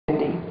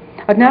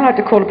I'd now like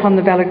to call upon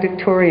the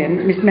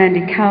valedictorian, Miss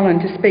Mandy Carlin,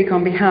 to speak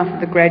on behalf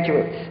of the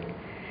graduates.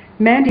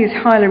 Mandy is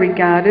highly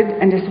regarded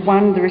and has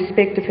won the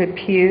respect of her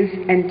peers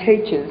and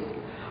teachers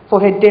for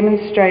her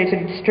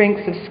demonstrated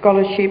strengths of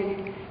scholarship,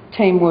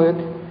 teamwork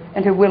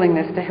and her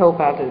willingness to help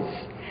others.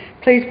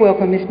 Please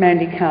welcome Miss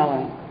Mandy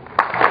Carlin.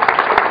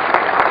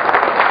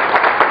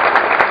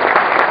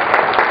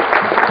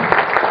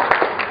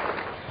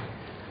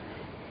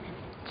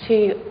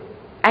 To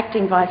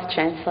Acting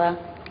Chancellor,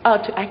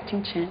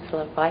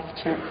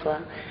 Vice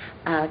Chancellor,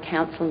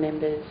 Council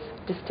members,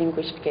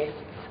 distinguished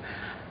guests,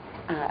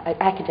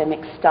 academic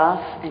staff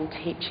and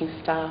teaching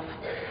staff,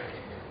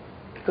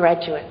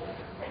 graduates,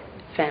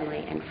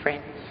 family and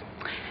friends.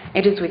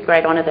 It is with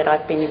great honour that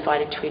I've been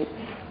invited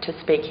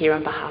to speak here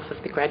on behalf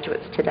of the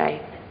graduates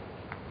today.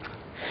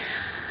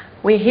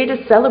 We're here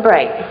to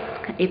celebrate.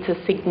 It's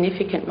a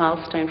significant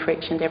milestone for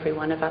each and every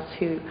one of us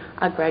who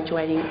are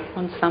graduating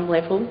on some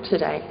level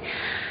today.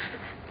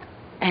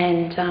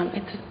 And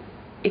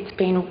it's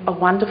been a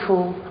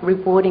wonderful,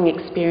 rewarding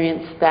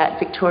experience that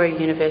Victoria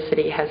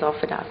University has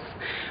offered us.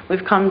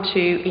 We've come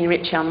to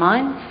enrich our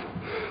minds,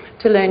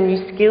 to learn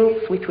new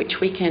skills with which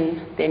we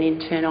can then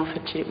in turn offer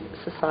to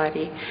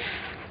society,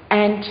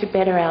 and to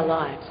better our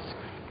lives.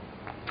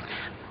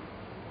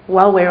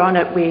 While we're on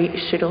it,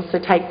 we should also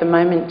take the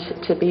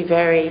moment to be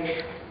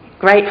very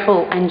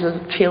grateful and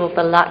to feel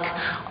the luck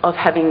of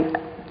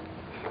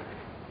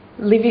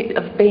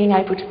being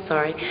able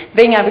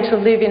to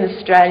live in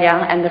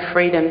Australia and the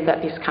freedom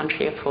that this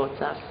country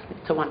affords us.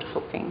 It's a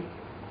wonderful thing.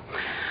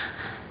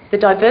 The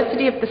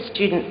diversity of the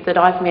students that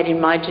I've met in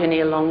my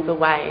journey along the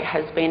way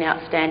has been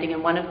outstanding,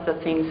 and one of the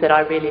things that I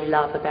really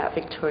love about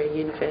Victoria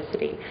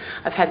University.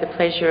 I've had the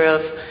pleasure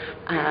of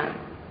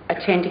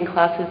attending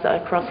classes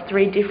across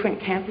 3 different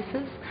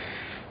campuses,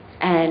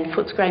 and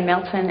Footscray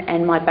Melton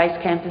and my base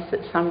campus at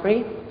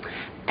Sunbury.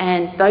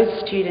 And those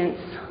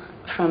students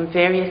from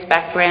various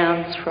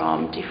backgrounds,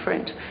 from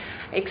different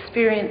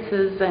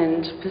experiences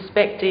and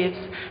perspectives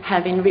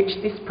have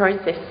enriched this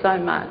process so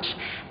much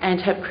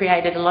and have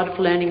created a lot of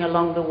learning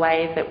along the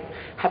way that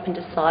happened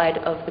aside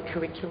of the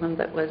curriculum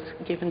that was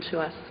given to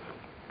us.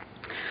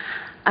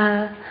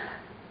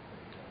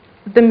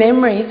 The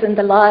memories and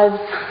the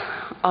lives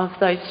of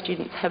those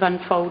students have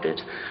unfolded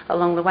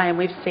along the way, and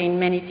we've seen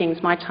many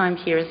things. My time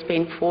here has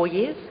been 4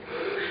 years,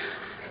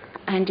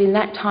 and in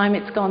that time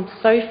it's gone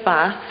so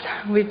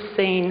fast. We've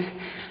seen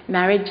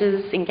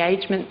marriages,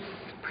 engagements,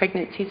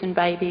 pregnancies and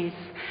babies.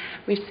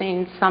 We've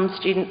seen some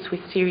students with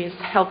serious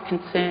health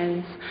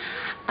concerns.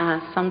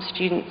 Some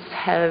students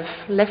have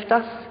left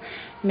us.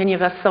 Many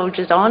of us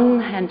soldiered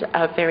on and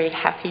are very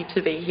happy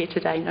to be here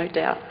today, no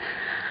doubt.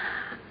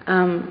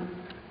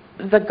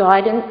 The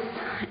guidance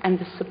and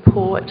the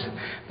support,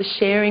 the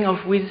sharing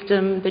of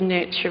wisdom, the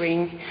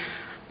nurturing,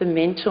 the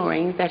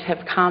mentoring that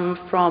have come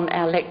from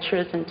our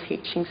lecturers and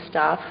teaching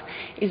staff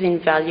is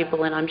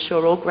invaluable, and I'm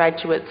sure all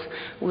graduates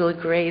will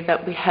agree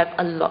that we have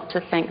a lot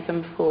to thank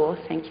them for.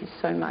 Thank you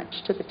so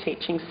much to the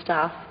teaching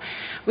staff.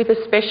 With a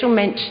special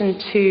mention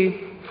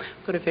to,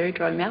 I've got a very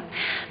dry mouth,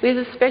 with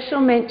a special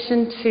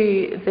mention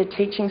to the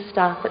teaching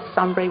staff at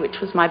Sunbury, which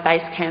was my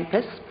base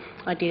campus.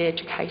 I did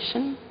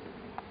education.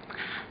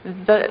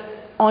 The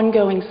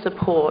ongoing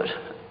support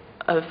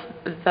of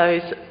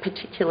those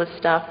particular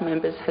staff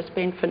members has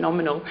been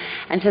phenomenal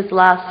and has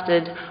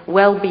lasted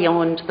well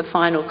beyond the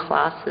final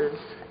classes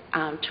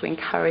to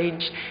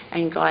encourage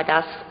and guide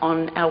us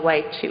on our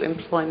way to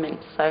employment.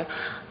 So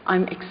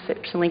I'm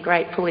exceptionally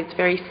grateful. It's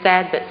very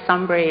sad that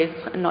Sunbury is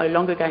no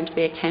longer going to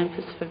be a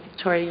campus for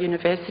Victoria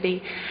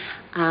University,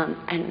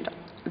 and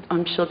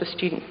I'm sure the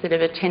students that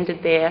have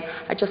attended there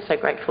are just so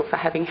grateful for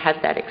having had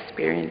that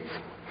experience.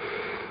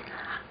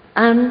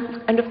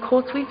 And of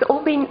course, we've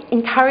all been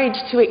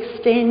encouraged to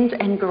extend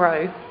and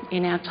grow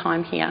in our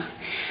time here.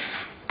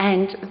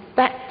 And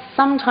that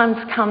sometimes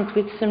comes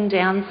with some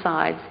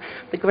downsides.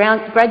 The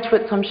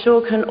graduates, I'm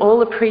sure, can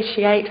all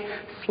appreciate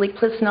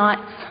sleepless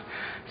nights,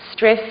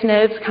 stress,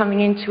 nerves coming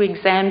into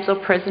exams or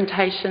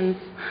presentations,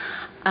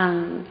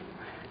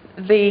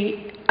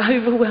 the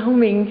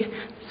overwhelming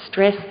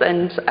stress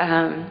and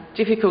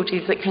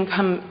difficulties that can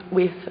come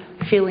with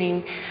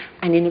feeling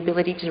an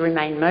inability to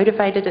remain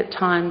motivated at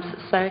times.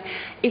 So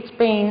it's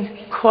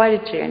been quite a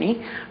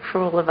journey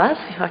for all of us,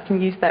 if I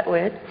can use that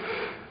word.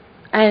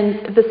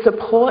 And the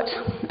support,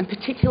 and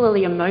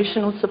particularly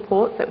emotional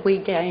support, that we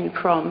gain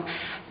from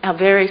our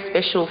very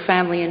special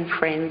family and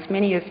friends,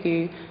 many of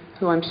you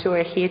who I'm sure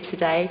are here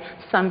today,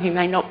 some who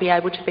may not be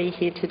able to be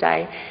here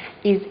today,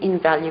 is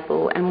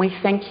invaluable. And we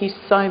thank you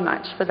so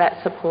much for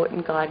that support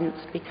and guidance,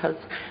 because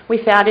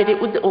without it,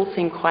 it would all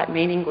seem quite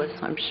meaningless,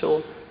 I'm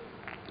sure.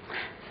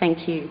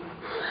 Thank you.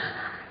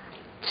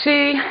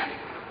 To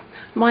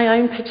My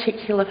own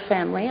particular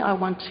family, I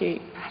want to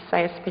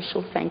say a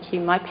special thank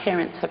you. My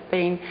parents have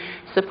been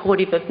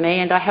supportive of me,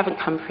 and I haven't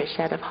come fresh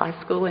out of high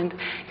school and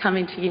come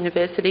into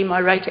university.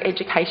 My road to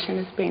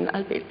education has been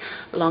a bit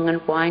long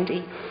and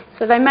windy.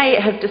 So they may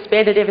have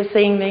despaired at ever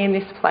seeing me in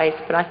this place,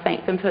 but I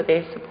thank them for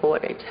their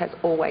support. It has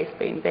always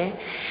been there.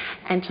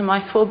 And to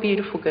my 4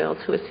 beautiful girls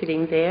who are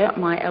sitting there,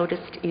 my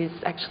eldest is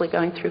actually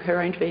going through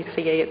her own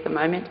VCE at the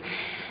moment.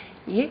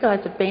 You guys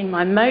have been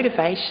my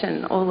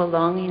motivation all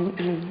along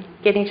in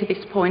getting to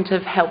this point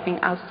of helping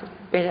us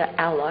better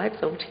our lives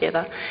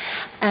altogether.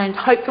 And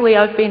hopefully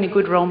I've been a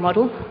good role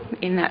model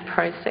in that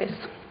process.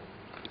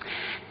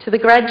 To the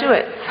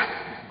graduates,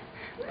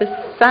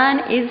 the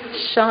sun is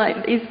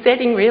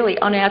setting really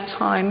on our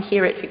time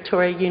here at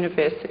Victoria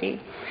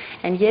University.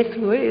 And yes,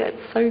 woo,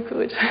 that's so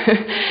good.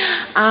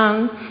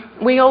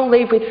 We all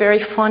leave with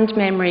very fond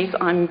memories,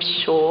 I'm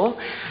sure.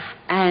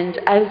 And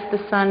as the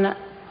sun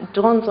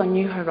dawns on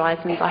new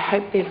horizons, I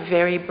hope they're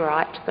very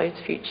bright, those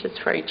futures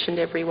for each and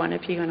every one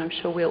of you, and I'm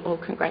sure we'll all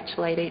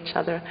congratulate each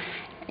other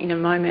in a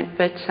moment.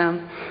 But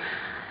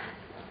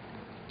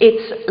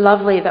it's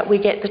lovely that we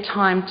get the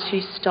time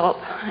to stop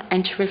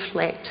and to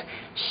reflect,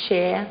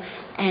 share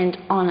and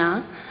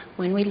honour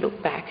when we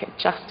look back at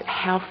just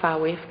how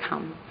far we've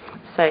come.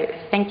 So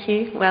thank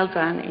you, well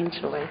done,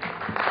 enjoy.